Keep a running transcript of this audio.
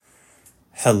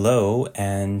Hello,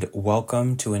 and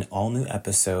welcome to an all-new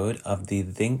episode of the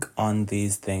Think on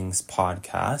These Things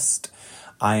podcast.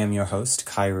 I am your host,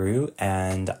 KIRU,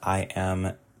 and I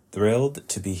am thrilled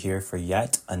to be here for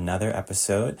yet another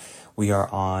episode. We are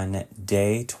on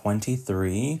day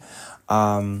 23.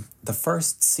 The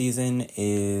first season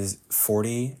is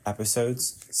 40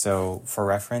 episodes, so for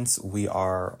reference, we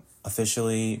are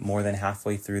officially more than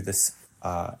halfway through this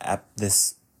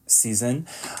season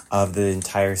of the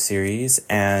entire series,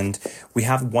 and we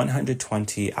have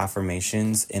 120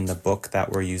 affirmations in the book that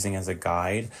we're using as a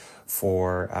guide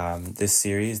for this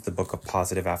series, the Book of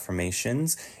Positive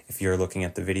Affirmations. If you're looking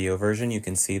at the video version, you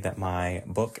can see that my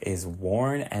book is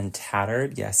worn and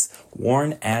tattered. Yes,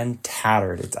 worn and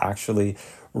tattered. It's actually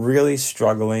really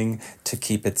struggling to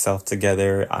keep itself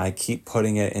together. I keep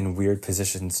putting it in weird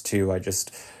positions too. I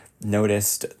just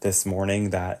noticed this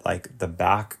morning that the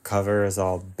back cover is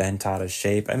all bent out of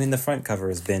shape. I mean, the front cover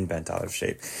has been bent out of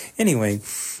shape. Anyway,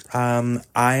 I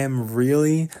am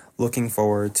really looking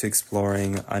forward to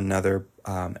exploring another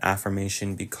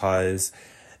affirmation, because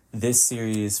this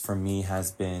series for me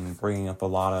has been bringing up a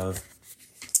lot of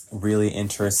really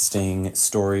interesting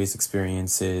stories,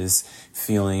 experiences,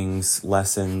 feelings,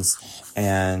 lessons,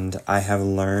 and I have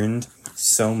learned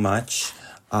so much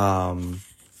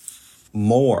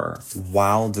more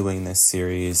while doing this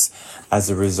series as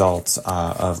a result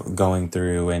of going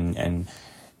through and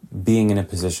being in a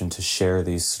position to share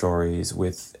these stories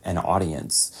with an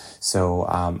audience. So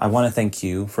I want to thank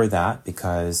you for that,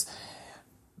 because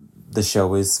the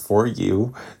show is for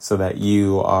you, so that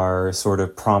you are sort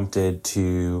of prompted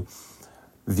to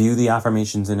view the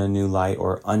affirmations in a new light,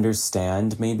 or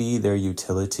understand maybe their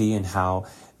utility and how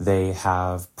they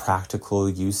have practical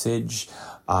usage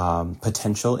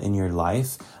potential in your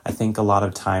life. I think a lot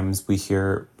of times we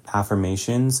hear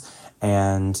affirmations,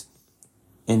 and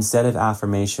instead of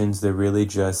affirmations, they're really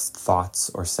just thoughts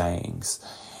or sayings.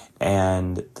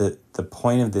 And the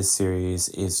point of this series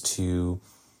is to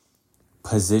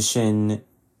position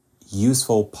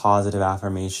useful, positive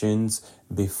affirmations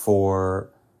before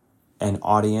an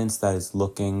audience that is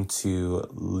looking to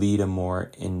lead a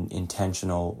more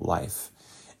intentional life.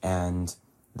 And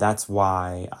that's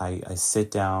why I sit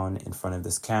down in front of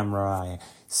this camera. I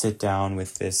sit down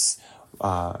with this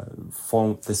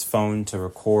phone to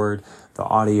record the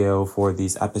audio for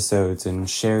these episodes and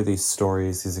share these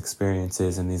stories, these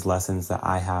experiences, and these lessons that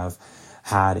I have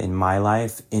had in my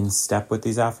life in step with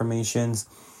these affirmations.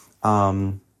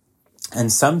 And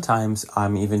sometimes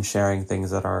I'm even sharing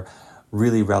things that are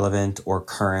really relevant or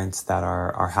current, that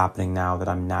are happening now, that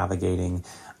I'm navigating,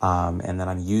 and that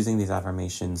I'm using these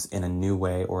affirmations in a new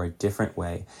way or a different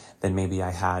way than maybe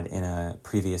I had in a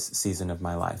previous season of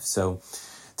my life. So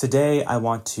today I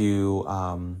want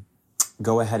to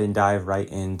go ahead and dive right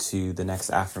into the next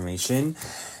affirmation.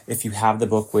 If you have the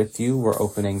book with you, we're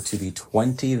opening to the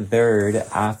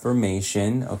 23rd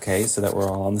affirmation, okay, so that we're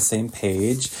all on the same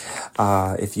page.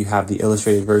 If you have the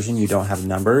illustrated version, you don't have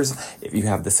numbers. If you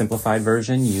have the simplified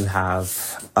version, you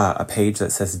have a page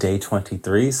that says day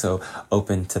 23, so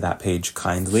open to that page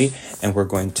kindly, and we're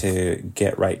going to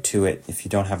get right to it. If you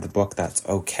don't have the book, that's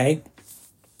okay.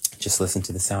 Just listen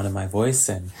to the sound of my voice,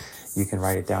 and you can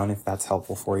write it down if that's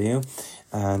helpful for you.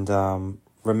 And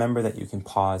remember that you can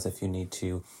pause if you need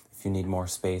to, if you need more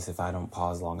space, if I don't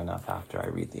pause long enough after I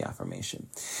read the affirmation.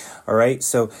 All right,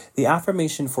 so the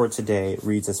affirmation for today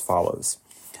reads as follows.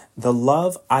 The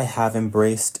love I have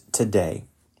embraced today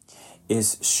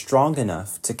is strong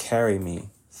enough to carry me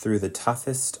through the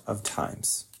toughest of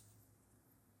times.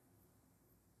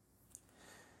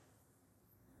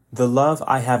 The love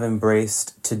I have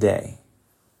embraced today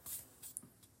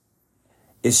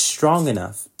is strong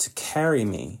enough to carry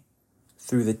me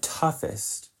through the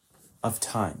toughest of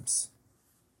times.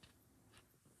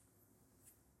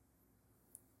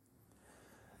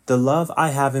 The love I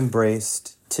have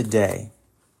embraced today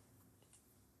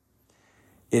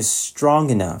is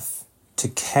strong enough to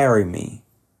carry me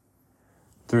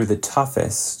through the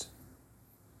toughest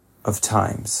of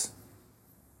times.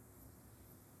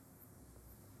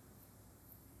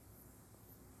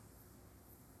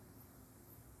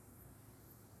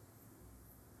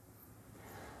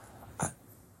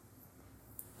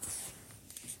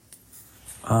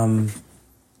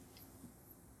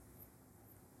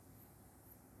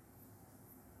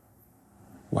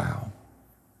 Wow.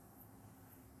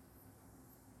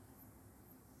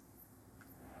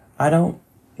 I don't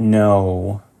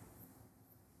know.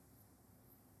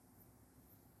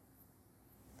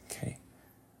 Okay.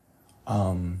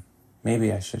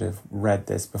 Maybe I should have read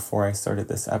this before I started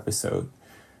this episode.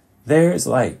 There's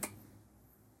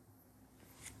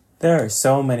There are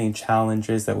so many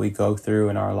challenges that we go through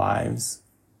in our lives.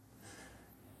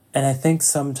 And I think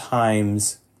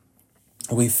sometimes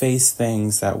we face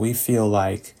things that we feel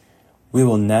like we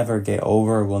will never get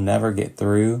over, we'll never get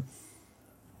through.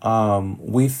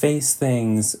 We face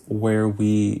things where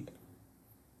we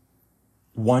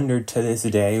wonder to this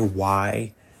day,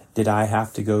 why did I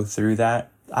have to go through that?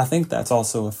 I think that's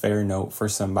also a fair note for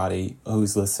somebody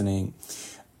who's listening,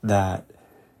 that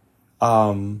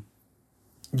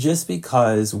just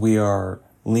because we are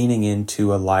leaning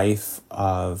into a life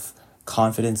of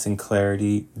confidence and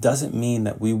clarity doesn't mean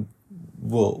that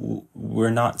we're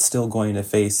not still going to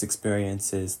face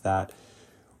experiences that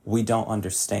we don't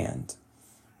understand,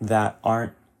 that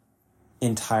aren't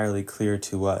entirely clear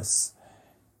to us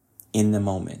in the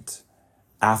moment,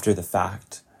 after the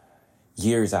fact,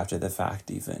 years after the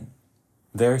fact even.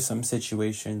 There are some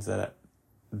situations that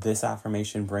this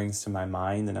affirmation brings to my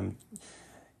mind, and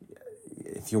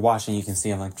if you're watching, you can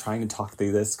see I'm like trying to talk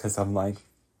through this because I'm like,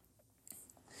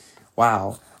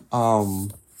 wow.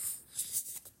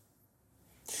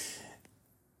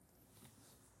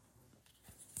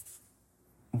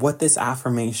 What this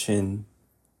affirmation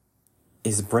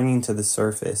is bringing to the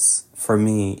surface for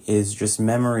me is just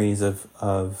memories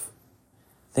of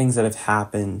things that have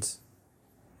happened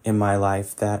in my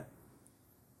life, that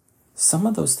some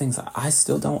of those things I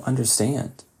still don't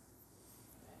understand.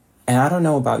 And I don't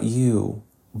know about you,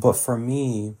 but for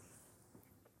me,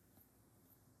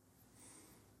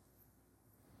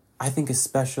 I think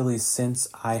especially since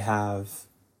I have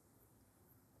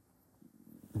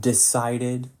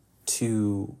decided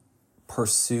to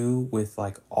pursue with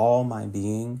like all my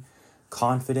being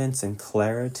confidence and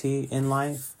clarity in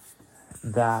life,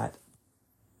 that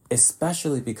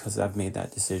especially because I've made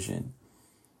that decision,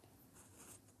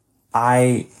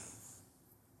 I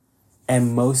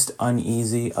am most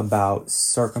uneasy about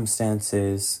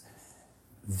circumstances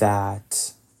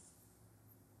that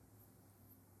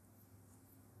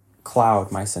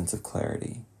cloud my sense of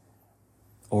clarity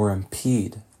or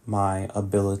impede my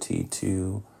ability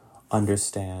to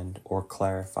understand or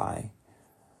clarify.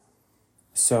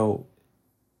 So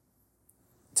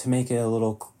to make it a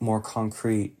little more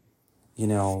concrete,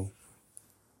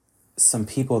 some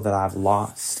people that I've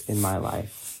lost in my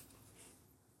life,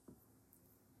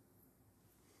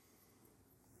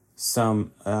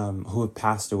 some who have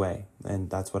passed away, and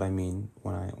that's what I mean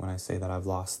when I say that I've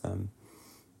lost them.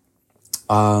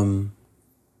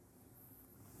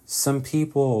 Some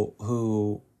people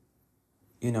who,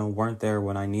 weren't there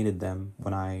when I needed them,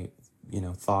 when I,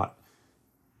 thought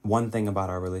one thing about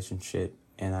our relationship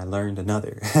and I learned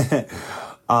another.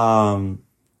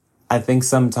 I think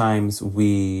sometimes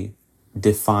we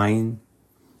define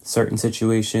certain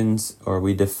situations, or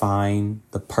we define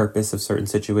the purpose of certain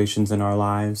situations in our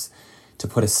lives to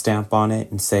put a stamp on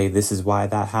it and say, this is why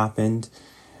that happened,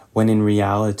 when in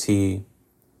reality,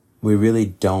 we really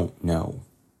don't know.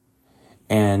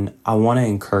 And I want to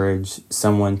encourage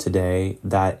someone today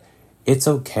that it's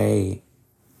okay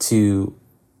to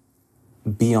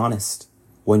be honest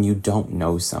when you don't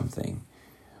know something.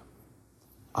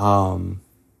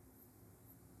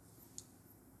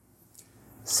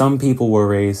 Some people were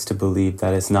raised to believe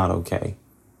that it's not okay.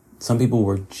 Some people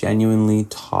were genuinely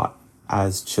taught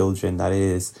as children that it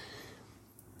is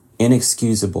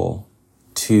inexcusable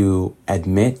to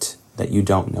admit that you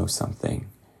don't know something.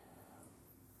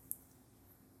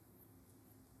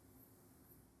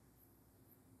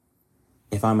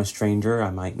 If I'm a stranger,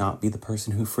 I might not be the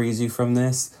person who frees you from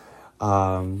this,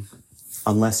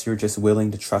 unless you're just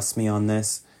willing to trust me on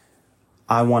this.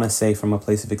 I want to say from a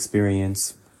place of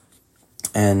experience,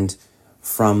 and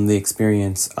from the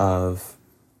experience of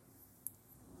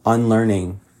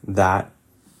unlearning that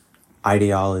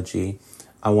ideology,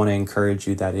 I want to encourage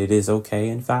you that it is okay,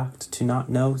 in fact, to not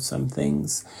know some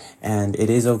things. And it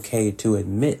is okay to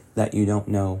admit that you don't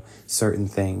know certain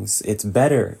things. It's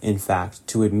better, in fact,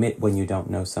 to admit when you don't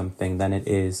know something than it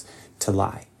is to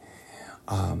lie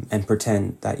and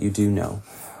pretend that you do know,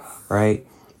 right?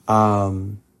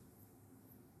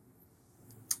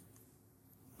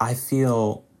 I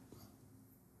feel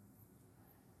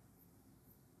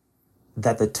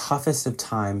that the toughest of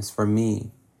times for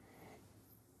me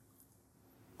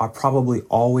are probably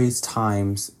always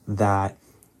times that,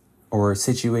 or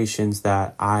situations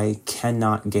that I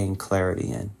cannot gain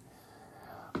clarity in.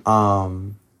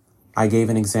 I gave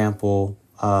an example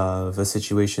of a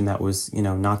situation that was,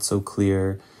 not so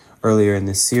clear earlier in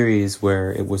this series,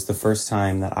 where it was the first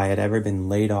time that I had ever been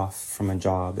laid off from a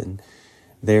job, and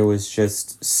there was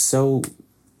just so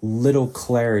little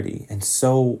clarity and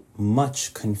so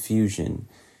much confusion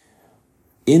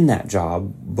in that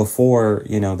job before,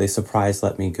 they surprise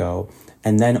let me go.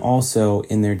 And then also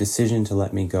in their decision to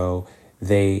let me go,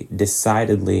 they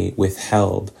decidedly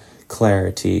withheld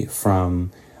clarity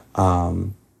from,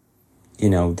 the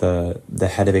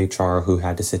head of HR who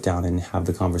had to sit down and have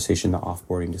the conversation, the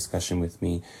offboarding discussion with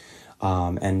me,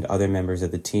 and other members of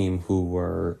the team who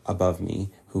were above me,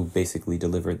 who basically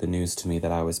delivered the news to me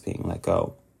that I was being let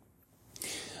go.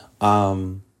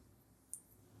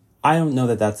 I don't know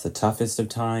that that's the toughest of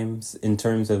times in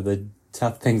terms of the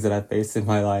tough things that I faced in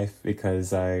my life,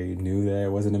 because I knew that I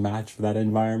wasn't a match for that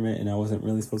environment and I wasn't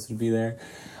really supposed to be there.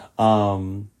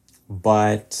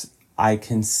 But I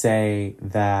can say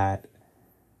that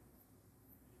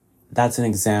that's an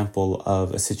example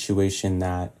of a situation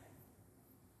that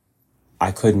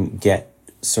I couldn't get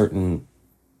certain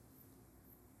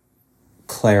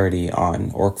clarity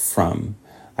on, or from,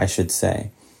 I should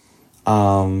say.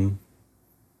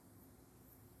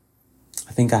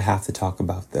 I think I have to talk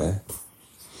about the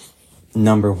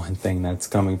number one thing that's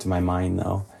coming to my mind,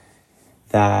 though,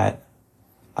 that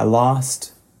I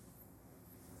lost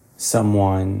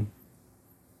someone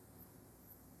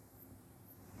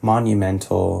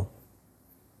monumental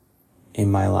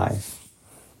in my life.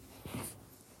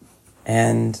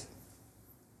 And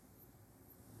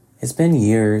it's been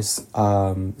years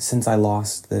since I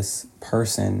lost this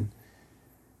person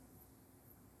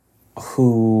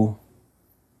who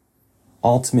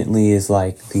ultimately is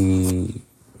like the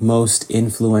most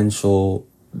influential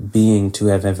being to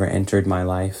have ever entered my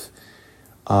life.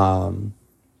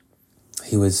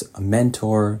 He was a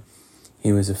mentor.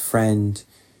 He was a friend.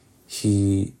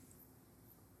 He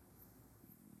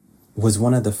was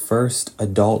one of the first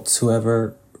adults who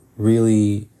ever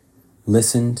really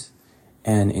listened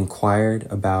and inquired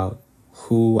about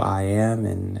who I am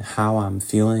and how I'm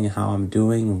feeling and how I'm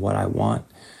doing and what I want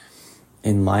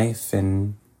in life.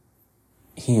 And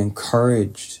he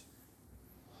encouraged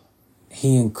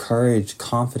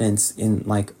confidence in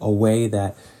like a way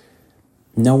that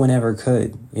no one ever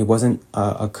could. It wasn't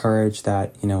a courage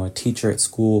that, a teacher at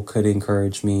school could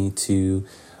encourage me to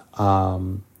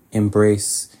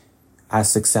embrace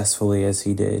as successfully as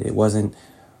he did. It wasn't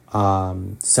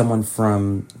someone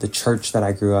from the church that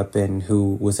I grew up in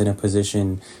who was in a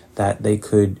position that they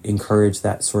could encourage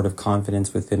that sort of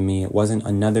confidence within me. It wasn't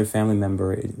another family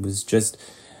member. It was just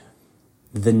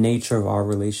the nature of our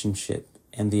relationship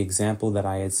and the example that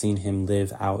I had seen him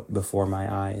live out before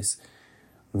my eyes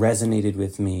resonated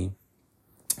with me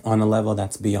on a level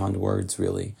that's beyond words,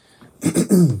 really.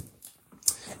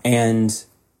 And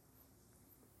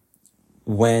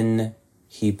when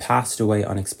he passed away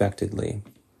unexpectedly,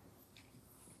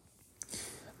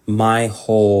 my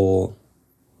whole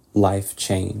life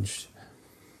changed.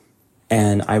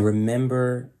 And I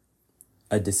remember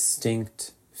a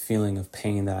distinct feeling of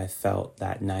pain that I felt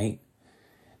that night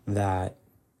that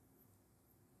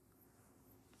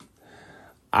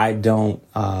I don't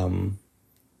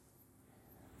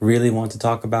really want to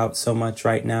talk about so much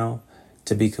right now,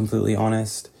 to be completely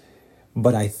honest.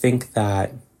 But I think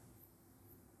that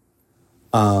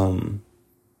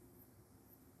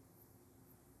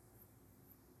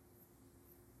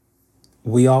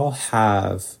we all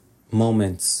have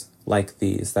moments like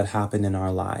these that happen in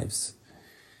our lives.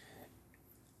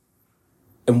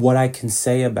 And what I can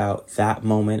say about that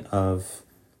moment of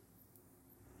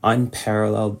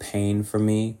unparalleled pain for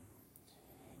me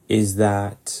is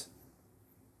that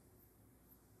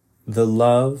the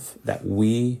love that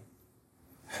we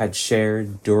had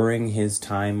shared during his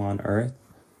time on earth,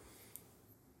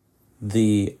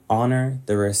 the honor,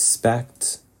 the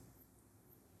respect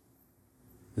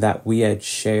that we had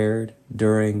shared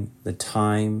during the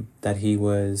time that he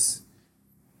was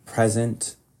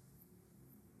present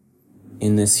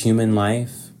in this human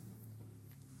life,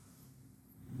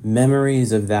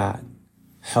 memories of that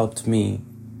helped me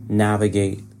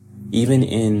navigate, even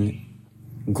in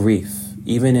grief,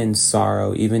 even in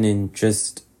sorrow, even in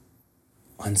just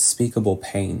unspeakable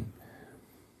pain.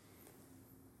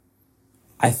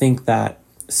 I think that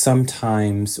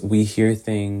sometimes we hear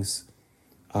things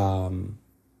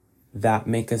that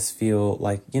make us feel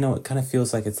like, it kind of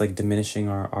feels like it's like diminishing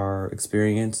our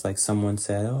experience. Like someone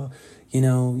said, oh,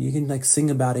 you can like sing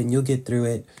about it and you'll get through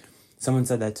it. Someone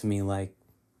said that to me like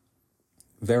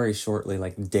very shortly,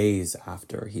 like days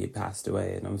after he had passed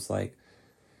away. And I was like,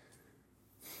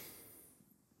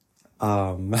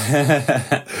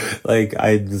 like,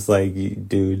 I just like,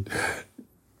 dude,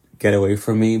 get away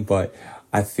from me. But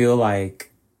I feel like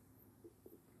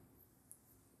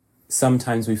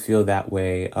sometimes we feel that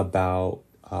way about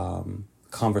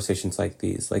conversations like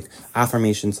these, like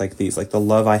affirmations like these, like the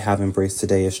love I have embraced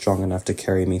today is strong enough to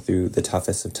carry me through the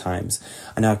toughest of times.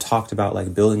 And I've talked about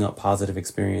like building up positive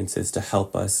experiences to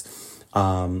help us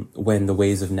when the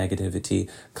waves of negativity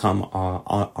come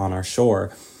on our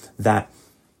shore. That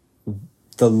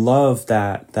the love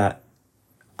that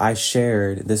I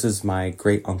shared, this is my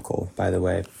great uncle, by the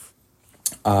way.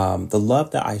 The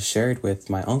love that I shared with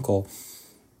my uncle,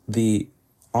 the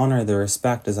honor, the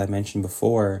respect, as I mentioned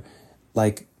before,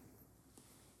 like,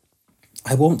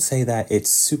 I won't say that it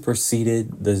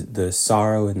superseded the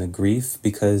sorrow and the grief,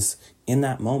 because in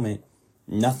that moment,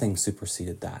 nothing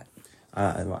superseded that.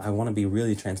 I want to be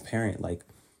really transparent. Like,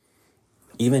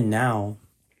 even now,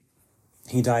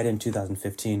 he died in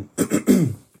 2015,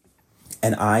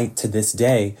 and I, to this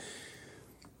day,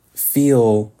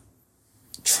 feel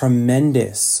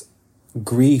tremendous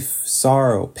grief,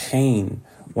 sorrow, pain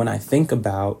when I think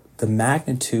about the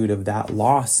magnitude of that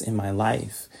loss in my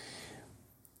life,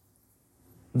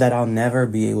 that I'll never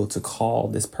be able to call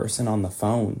this person on the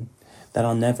phone, that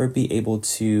I'll never be able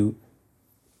to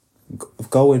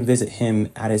go and visit him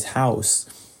at his house,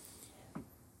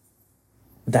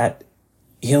 that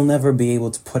he'll never be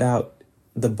able to put out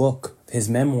the book, his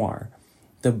memoir,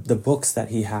 the books that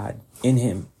he had in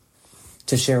him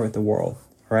to share with the world,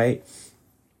 right?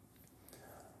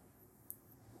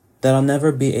 That I'll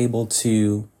never be able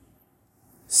to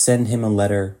send him a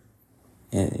letter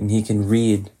and he can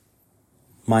read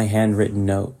my handwritten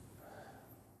note.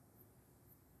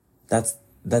 That's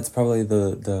probably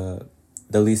the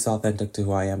least authentic to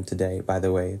who I am today, by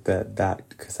the way, that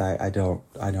because I don't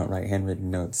write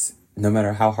handwritten notes, no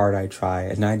matter how hard I try,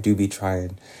 and I do be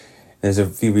trying. There's a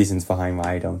few reasons behind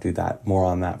why I don't do that. More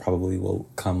on that probably will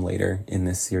come later in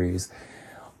this series.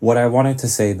 What I wanted to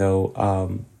say,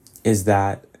 though, is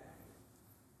that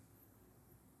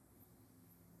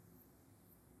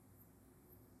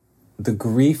the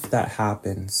grief that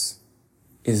happens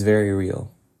is very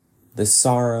real. The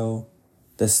sorrow,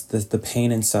 the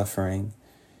pain and suffering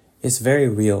is very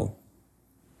real.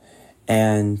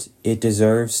 And it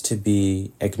deserves to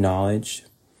be acknowledged,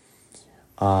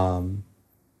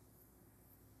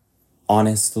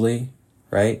 honestly,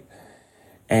 right?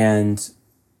 And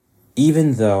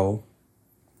even though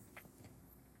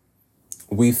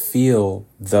we feel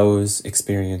those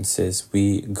experiences,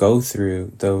 we go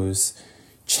through those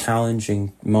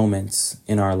challenging moments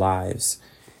in our lives,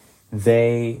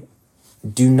 they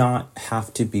do not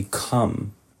have to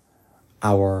become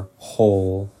our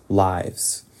whole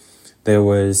lives. There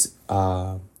was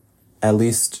at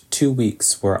least 2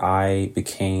 weeks where I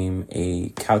became a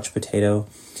couch potato.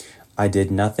 I did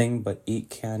nothing but eat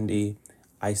candy,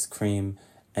 ice cream,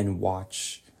 and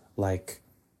watch like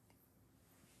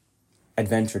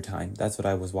Adventure Time. That's what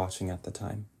I was watching at the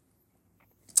time.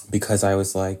 Because I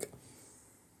was like,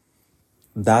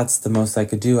 that's the most I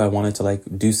could do. I wanted to like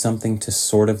do something to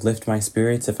sort of lift my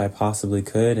spirits if I possibly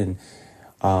could. And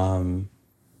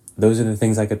those are the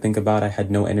things I could think about. I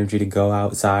had no energy to go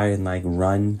outside and like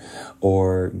run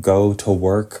or go to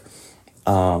work.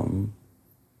 So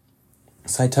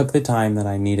I took the time that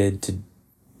I needed to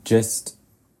just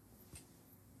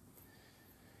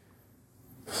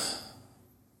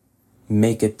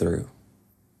make it through.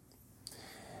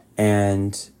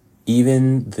 And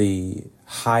even the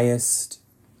highest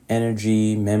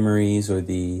energy memories or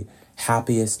the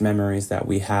happiest memories that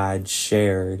we had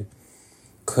shared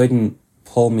couldn't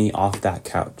pull me off that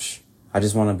couch. I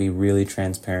just want to be really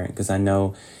transparent, because I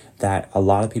know that a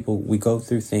lot of people, we go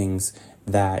through things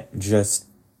that just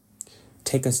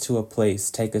take us to a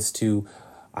place, take us to,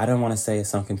 I don't want to say a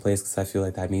sunken place because I feel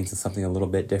like that means something a little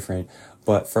bit different,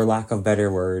 but for lack of a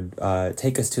better word,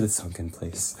 take us to the sunken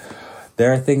place.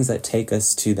 There are things that take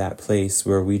us to that place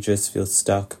where we just feel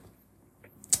stuck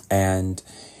and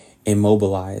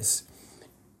immobilized.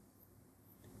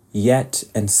 Yet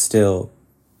and still,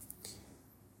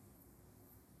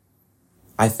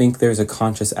 I think there's a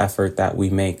conscious effort that we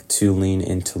make to lean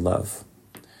into love,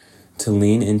 to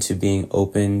lean into being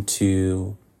open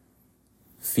to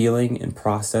feeling and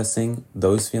processing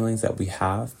those feelings that we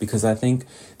have. Because I think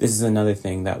this is another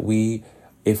thing that we,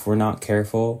 if we're not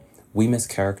careful, we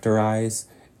mischaracterize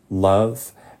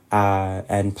love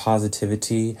and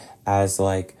positivity as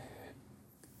like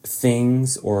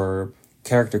things or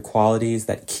character qualities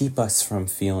that keep us from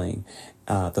feeling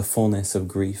the fullness of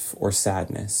grief or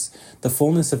sadness. The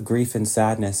fullness of grief and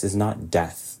sadness is not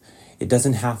death. It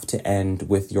doesn't have to end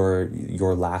with your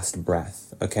last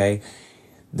breath, okay?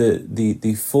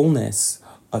 The fullness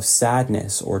of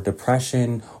sadness or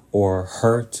depression or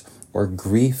hurt or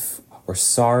grief or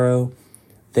sorrow,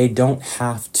 they don't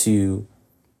have to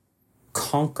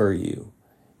conquer you.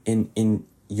 in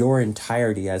your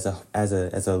entirety as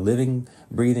a living,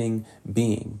 breathing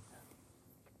being.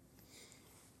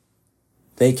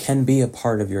 They can be a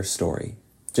part of your story.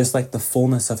 Just like the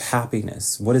fullness of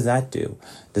happiness. What does that do?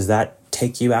 Does that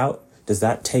take you out? Does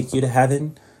that take you to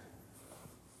heaven?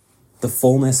 The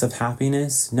fullness of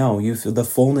happiness? No, you feel the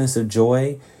fullness of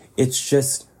joy. It's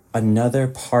just another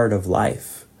part of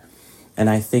life. And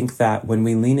I think that when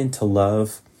we lean into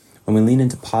love, when we lean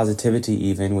into positivity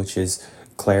even, which is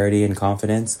clarity and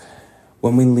confidence,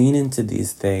 when we lean into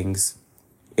these things,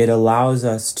 it allows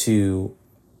us to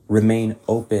remain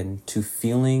open to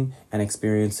feeling and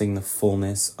experiencing the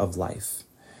fullness of life.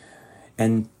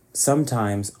 And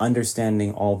sometimes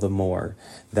understanding all the more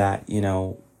that,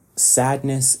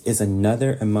 sadness is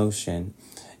another emotion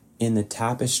in the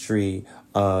tapestry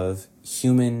of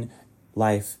human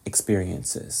life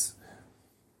experiences.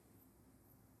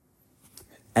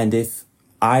 And if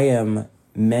I am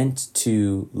meant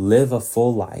to live a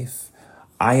full life,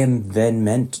 I am then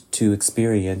meant to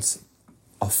experience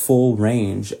a full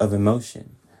range of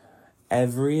emotion.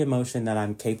 Every emotion that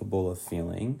I'm capable of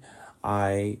feeling,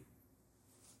 I'm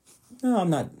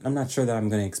not sure that I'm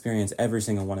going to experience every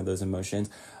single one of those emotions,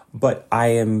 but I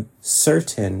am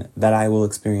certain that I will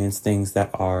experience things that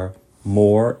are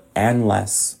more and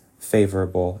less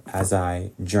favorable as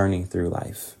I journey through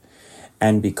life.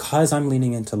 And because I'm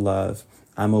leaning into love,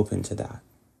 I'm open to that.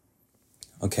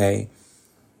 Okay?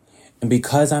 And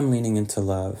because I'm leaning into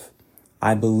love,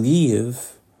 I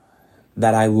believe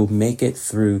that I will make it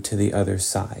through to the other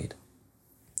side.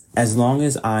 As long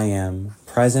as I am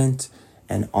present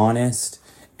and honest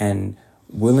and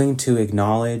willing to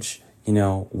acknowledge,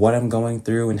 what I'm going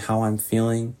through and how I'm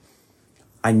feeling,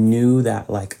 I knew that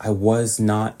I was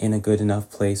not in a good enough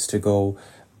place to go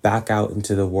back out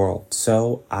into the world.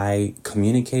 So I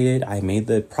communicated, I made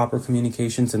the proper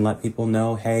communications and let people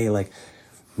know, hey,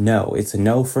 no, it's a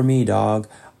no for me, dog.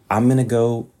 I'm going to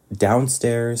go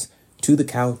downstairs to the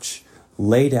couch,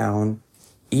 lay down,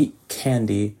 eat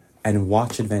candy, and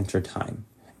watch Adventure Time.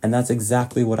 And that's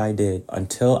exactly what I did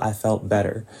until I felt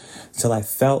better. Until I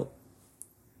felt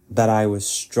that I was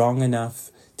strong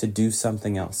enough to do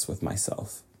something else with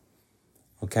myself.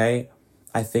 Okay?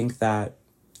 I think that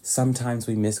sometimes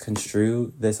we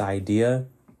misconstrue this idea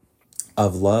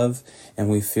of love and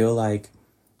we feel like,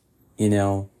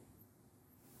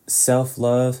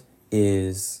 self-love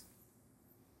is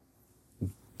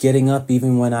getting up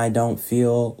even when I don't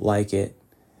feel like it.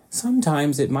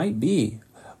 Sometimes it might be,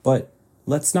 but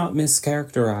let's not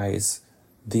mischaracterize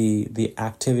the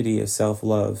activity of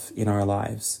self-love in our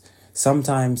lives.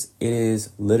 Sometimes it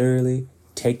is literally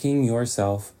taking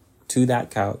yourself to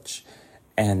that couch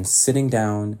and sitting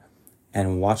down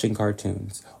and watching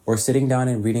cartoons, or sitting down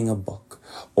and reading a book,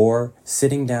 or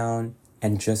sitting down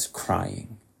and just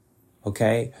crying.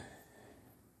 Okay?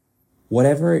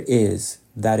 Whatever it is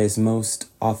that is most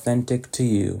authentic to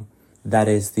you, that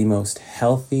is the most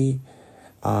healthy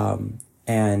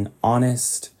and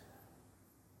honest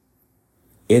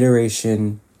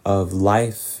iteration of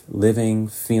life, living,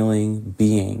 feeling,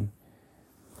 being,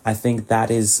 I think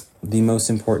that is the most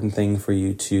important thing for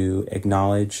you to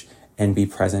acknowledge and be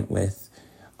present with,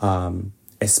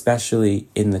 especially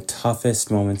in the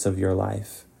toughest moments of your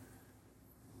life.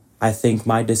 I think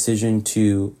my decision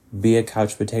to be a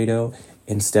couch potato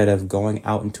instead of going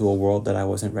out into a world that I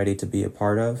wasn't ready to be a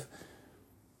part of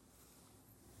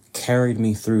carried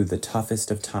me through the toughest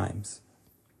of times.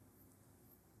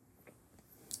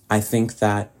 I think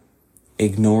that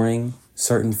ignoring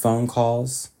certain phone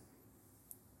calls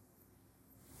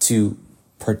to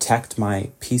protect my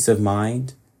peace of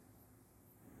mind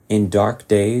in dark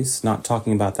days, not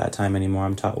talking about that time anymore,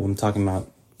 I'm talking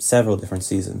about several different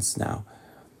seasons now,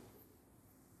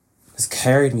 has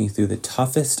carried me through the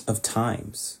toughest of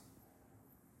times.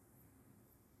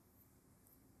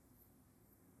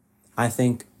 I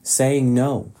think saying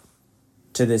no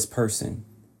to this person,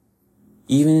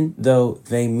 even though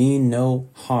they mean no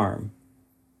harm,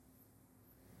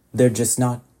 they're just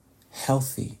not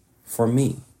healthy for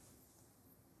me.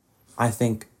 I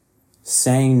think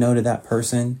saying no to that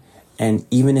person, and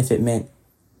even if it meant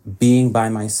being by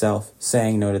myself,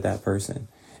 saying no to that person,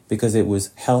 because it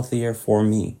was healthier for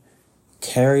me,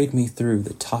 carried me through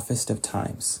the toughest of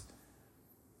times.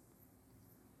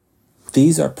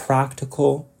 These are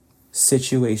practical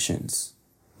situations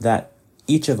that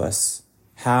each of us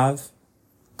have,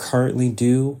 currently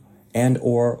do, and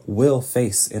or will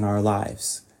face in our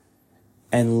lives.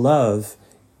 And love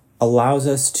allows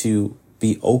us to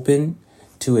be open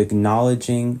to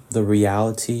acknowledging the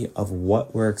reality of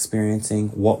what we're experiencing,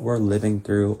 what we're living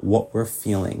through, what we're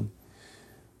feeling,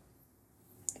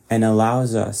 and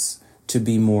allows us to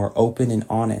be more open and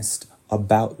honest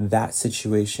about that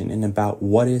situation and about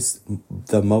what is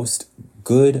the most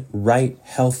good, right,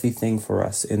 healthy thing for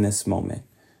us in this moment.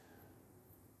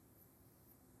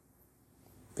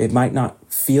 It might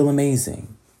not feel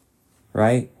amazing,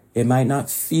 right? It might not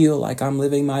feel like I'm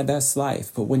living my best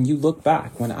life, but when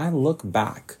I look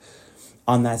back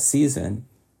on that season,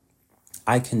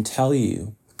 I can tell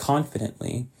you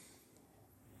confidently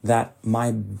that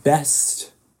my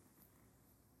best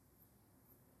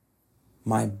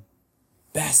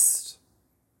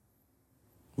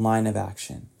line of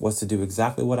action was to do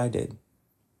exactly what I did.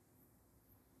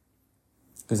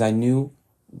 Because I knew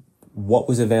what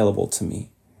was available to me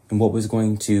and what was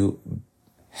going to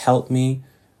help me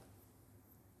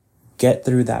get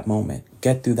through that moment,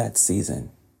 get through that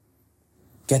season,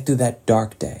 get through that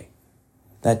dark day,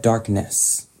 that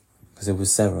darkness, because it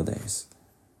was several days.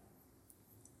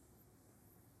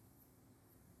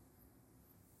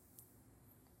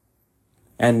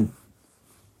 And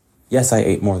yes, I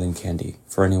ate more than candy,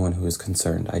 for anyone who is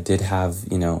concerned. I did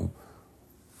have, I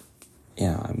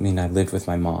lived with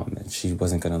my mom, and she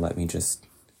wasn't going to let me just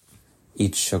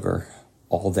eat sugar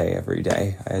all day, every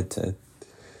day. I had to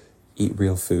eat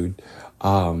real food.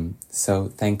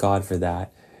 So thank God for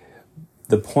that.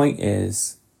 The point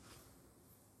is,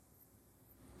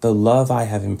 the love I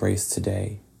have embraced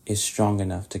today is strong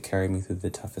enough to carry me through the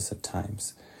toughest of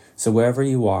times. So wherever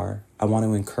you are, I want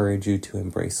to encourage you to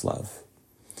embrace love.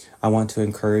 I want to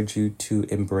encourage you to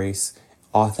embrace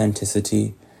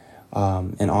authenticity,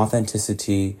 an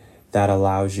authenticity that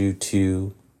allows you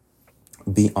to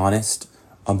be honest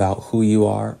about who you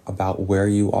are, about where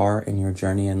you are in your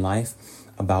journey in life,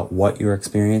 about what you're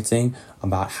experiencing,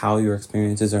 about how your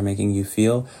experiences are making you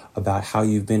feel, about how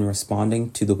you've been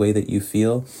responding to the way that you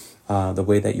feel, the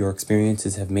way that your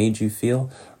experiences have made you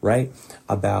feel, right?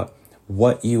 About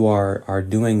what you are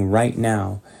doing right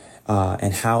now,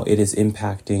 and how it is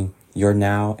impacting your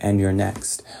now and your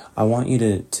next. I want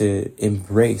you to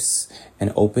embrace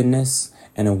an openness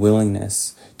and a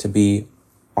willingness to be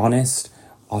honest,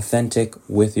 authentic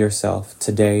with yourself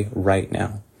today, right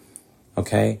now.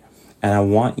 Okay? And I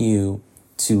want you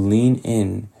to lean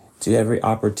in to every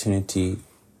opportunity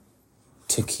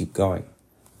to keep going,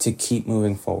 to keep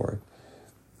moving forward.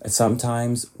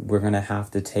 Sometimes we're going to have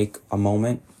to take a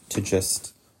moment to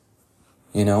just,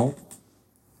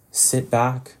 sit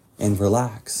back and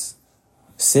relax.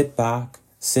 Sit back,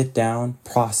 sit down,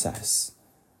 process.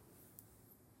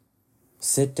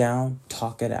 Sit down,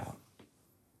 talk it out.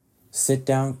 Sit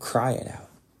down, cry it out.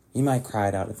 You might cry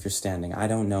it out if you're standing. I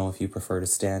don't know if you prefer to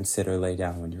stand, sit, or lay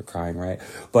down when you're crying, right?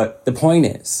 But the point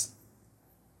is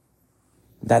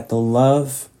that the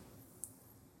love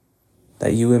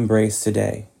that you embrace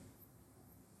today,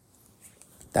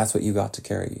 that's what you got to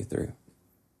carry you through.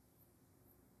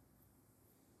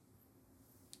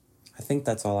 I think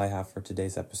that's all I have for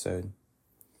today's episode.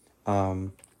 I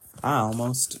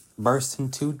almost burst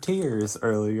into tears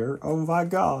earlier. Oh my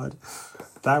God.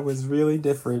 That was really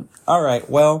different. All right.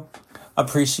 Well,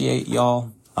 appreciate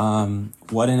y'all.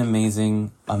 What an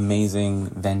amazing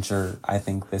venture I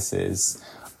think this is.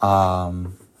 A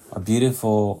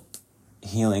beautiful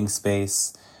healing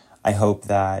space. I hope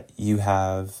that you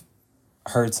have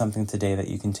heard something today that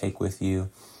you can take with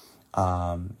you,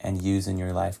 and use in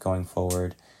your life going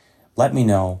forward. Let me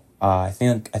know. I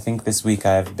think this week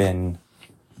I've been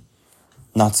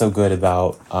not so good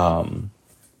about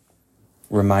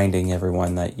reminding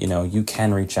everyone that, you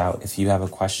can reach out if you have a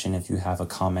question, if you have a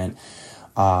comment.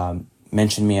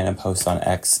 Mention me in a post on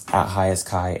X at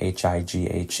Highaskai,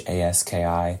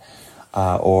 HIGHASKI,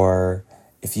 or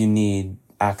if you need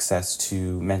access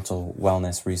to mental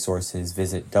wellness resources,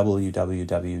 visit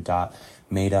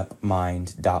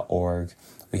www.madeupmind.org.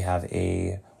 We have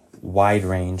a wide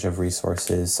range of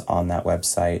resources on that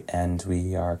website, and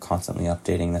we are constantly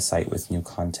updating the site with new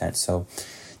content. So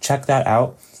check that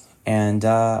out, and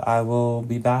I will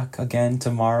be back again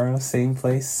tomorrow, same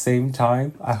place, same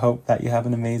time. I hope that you have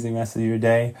an amazing rest of your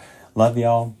day. Love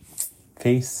y'all.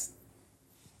 Peace.